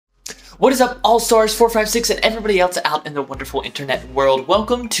What is up, All-Stars 456 and everybody else out in the wonderful internet world?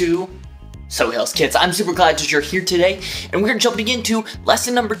 Welcome to So Hells Kids. I'm super glad that you're here today, and we're jumping into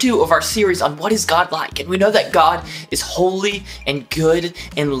lesson number 2 of our series on what is God like. And we know that God is holy and good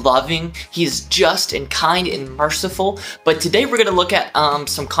and loving. He is just and kind and merciful. But today we're going to look at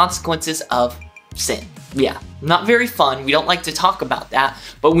some consequences of sin. Yeah, not very fun. We don't like to talk about that,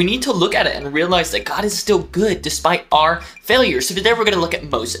 but we need to look at it and realize that God is still good despite our failures. So today we're going to look at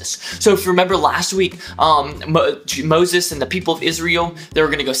Moses. So if you remember last week, Moses and the people of Israel, they were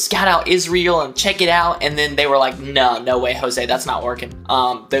going to go scout out Israel and check it out, and then they were like, no way, Jose, that's not working.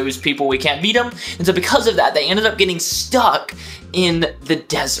 Those people, we can't beat them. And so because of that, they ended up getting stuck in the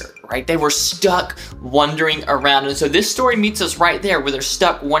desert, right? They were stuck wandering around. And so this story meets us right there where they're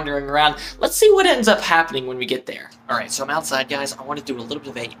stuck wandering around. Let's see what ends up happening when we get there. All right, so I'm outside, guys. I want to do a little bit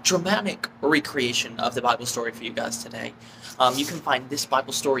of a dramatic recreation of the Bible story for you guys today. You can find this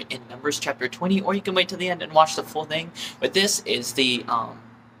Bible story in Numbers chapter 20, or you can wait till the end and watch the full thing. But this is the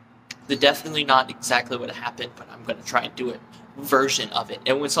definitely not exactly what happened, but I'm going to try and do a version of it.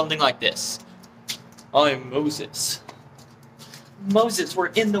 It was something like this. I'm Moses. Moses, we're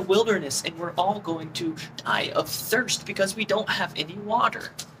in the wilderness and we're all going to die of thirst because we don't have any water.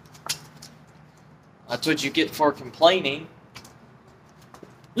 That's what you get for complaining.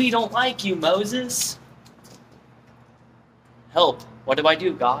 We don't like you, Moses. Help. What do I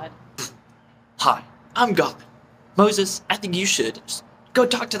do, God? Hi, I'm God. Moses, I think you should go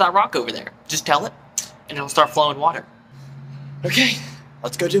talk to that rock over there. Just tell it and it'll start flowing water. Okay,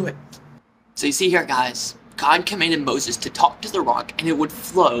 let's go do it. So you see here, guys, God commanded Moses to talk to the rock and it would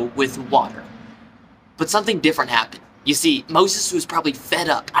flow with water. But something different happened. You see, Moses was probably fed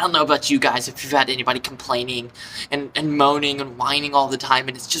up. I don't know about you guys if you've had anybody complaining and moaning and whining all the time,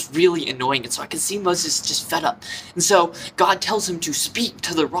 and it's just really annoying. And so I can see Moses just fed up. And so God tells him to speak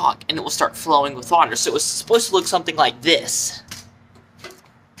to the rock and it will start flowing with water. So it was supposed to look something like this.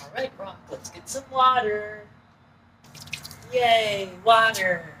 All right, rock, let's get some water. Yay,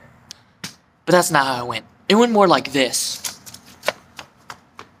 water. But that's not how it went. It went more like this.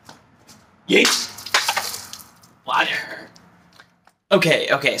 Yeet. Water.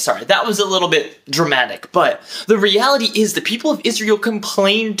 Okay, sorry. That was a little bit dramatic, but the reality is the people of Israel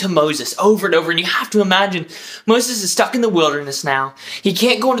complained to Moses over and over, and you have to imagine Moses is stuck in the wilderness now. He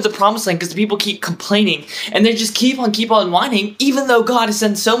can't go into the promised land because the people keep complaining, and they just keep on whining, even though God has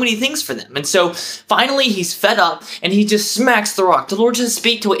done so many things for them. And so finally he's fed up, and he just smacks the rock. The Lord says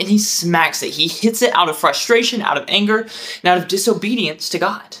speak to it, and he smacks it. He hits it out of frustration, out of anger, and out of disobedience to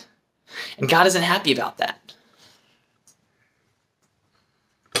God. And God isn't happy about that.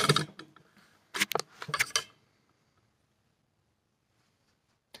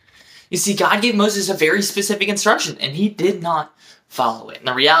 You see, God gave Moses a very specific instruction, and he did not follow it. And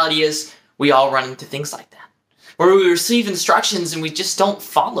the reality is, we all run into things like that, where we receive instructions and we just don't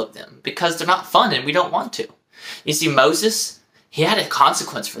follow them because they're not fun and we don't want to. You see, Moses, he had a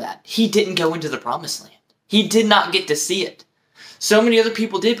consequence for that. He didn't go into the promised land. He did not get to see it. So many other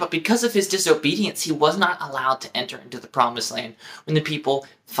people did, but because of his disobedience, he was not allowed to enter into the promised land when the people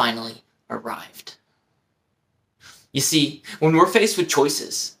finally arrived. You see, when we're faced with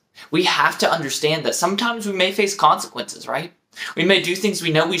choices, we have to understand that sometimes we may face consequences, right? We may do things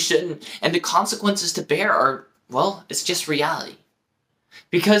we know we shouldn't, and the consequences to bear are, well, it's just reality.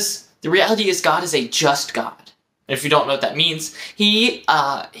 Because the reality is God is a just God. And if you don't know what that means, he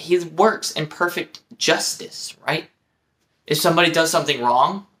works in perfect justice, right? If somebody does something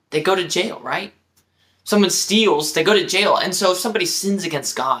wrong, they go to jail, right? Someone steals, they go to jail. And so if somebody sins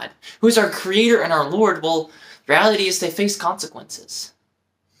against God, who is our creator and our Lord, well, the reality is they face consequences.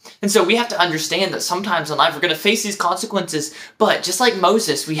 And so we have to understand that sometimes in life we're going to face these consequences, but just like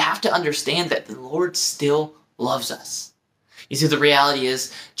Moses, we have to understand that the Lord still loves us. You see, the reality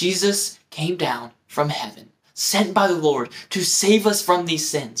is Jesus came down from heaven, sent by the Lord to save us from these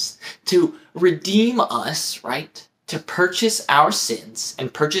sins, to redeem us, right? To purchase our sins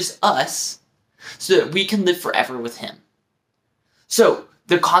and purchase us so that we can live forever with him. So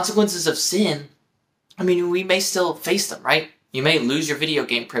the consequences of sin, I mean, we may still face them, right? You may lose your video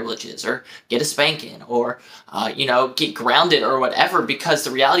game privileges or get a spanking or, get grounded or whatever, because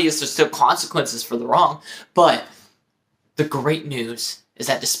the reality is there's still consequences for the wrong. But the great news is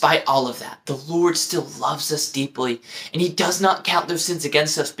that despite all of that, the Lord still loves us deeply, and he does not count those sins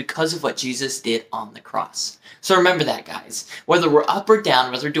against us because of what Jesus did on the cross. So remember that, guys. Whether we're up or down,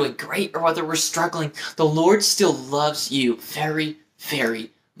 whether we're doing great or whether we're struggling, the Lord still loves you very,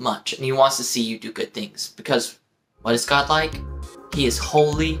 very much, and he wants to see you do good things. Because what is God like? He is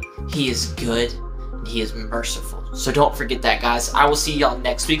holy, he is good, and he is merciful. So don't forget that, guys. I will see y'all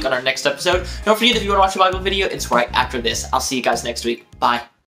next week on our next episode. Don't forget, if you want to watch a Bible video, it's right after this. I'll see you guys next week. Bye.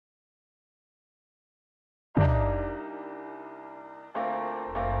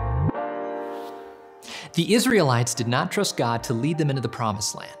 The Israelites did not trust God to lead them into the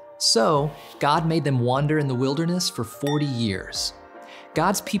promised land. So God made them wander in the wilderness for 40 years.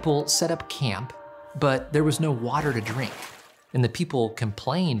 God's people set up camp, but there was no water to drink. And the people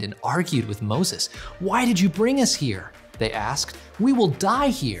complained and argued with Moses. "Why did you bring us here?" they asked. "We will die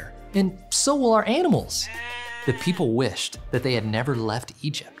here, and so will our animals." The people wished that they had never left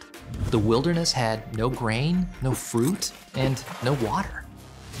Egypt. The wilderness had no grain, no fruit, and no water.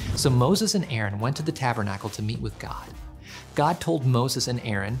 So Moses and Aaron went to the tabernacle to meet with God. God told Moses and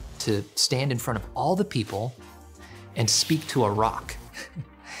Aaron to stand in front of all the people and speak to a rock.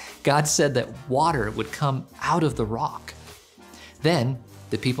 God said that water would come out of the rock. Then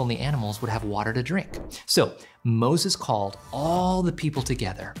the people and the animals would have water to drink. So Moses called all the people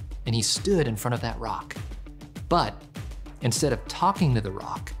together and he stood in front of that rock. But instead of talking to the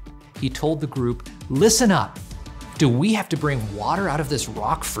rock, he told the group, "Listen up. Do we have to bring water out of this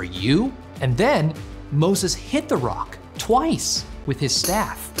rock for you?" And then Moses hit the rock twice with his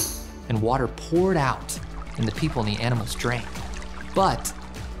staff, and water poured out, and the people and the animals drank. But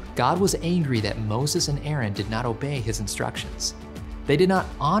God was angry that Moses and Aaron did not obey his instructions. They did not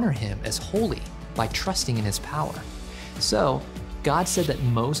honor him as holy by trusting in his power. So God said that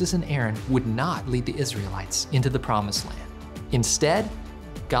Moses and Aaron would not lead the Israelites into the promised land. Instead,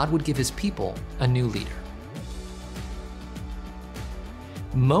 God would give his people a new leader.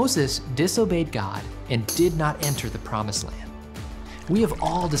 Moses disobeyed God and did not enter the promised land. We have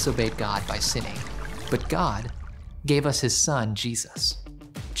all disobeyed God by sinning, but God gave us his son, Jesus.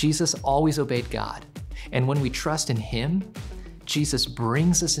 Jesus always obeyed God, and when we trust in him, Jesus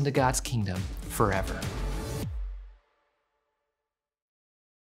brings us into God's kingdom forever.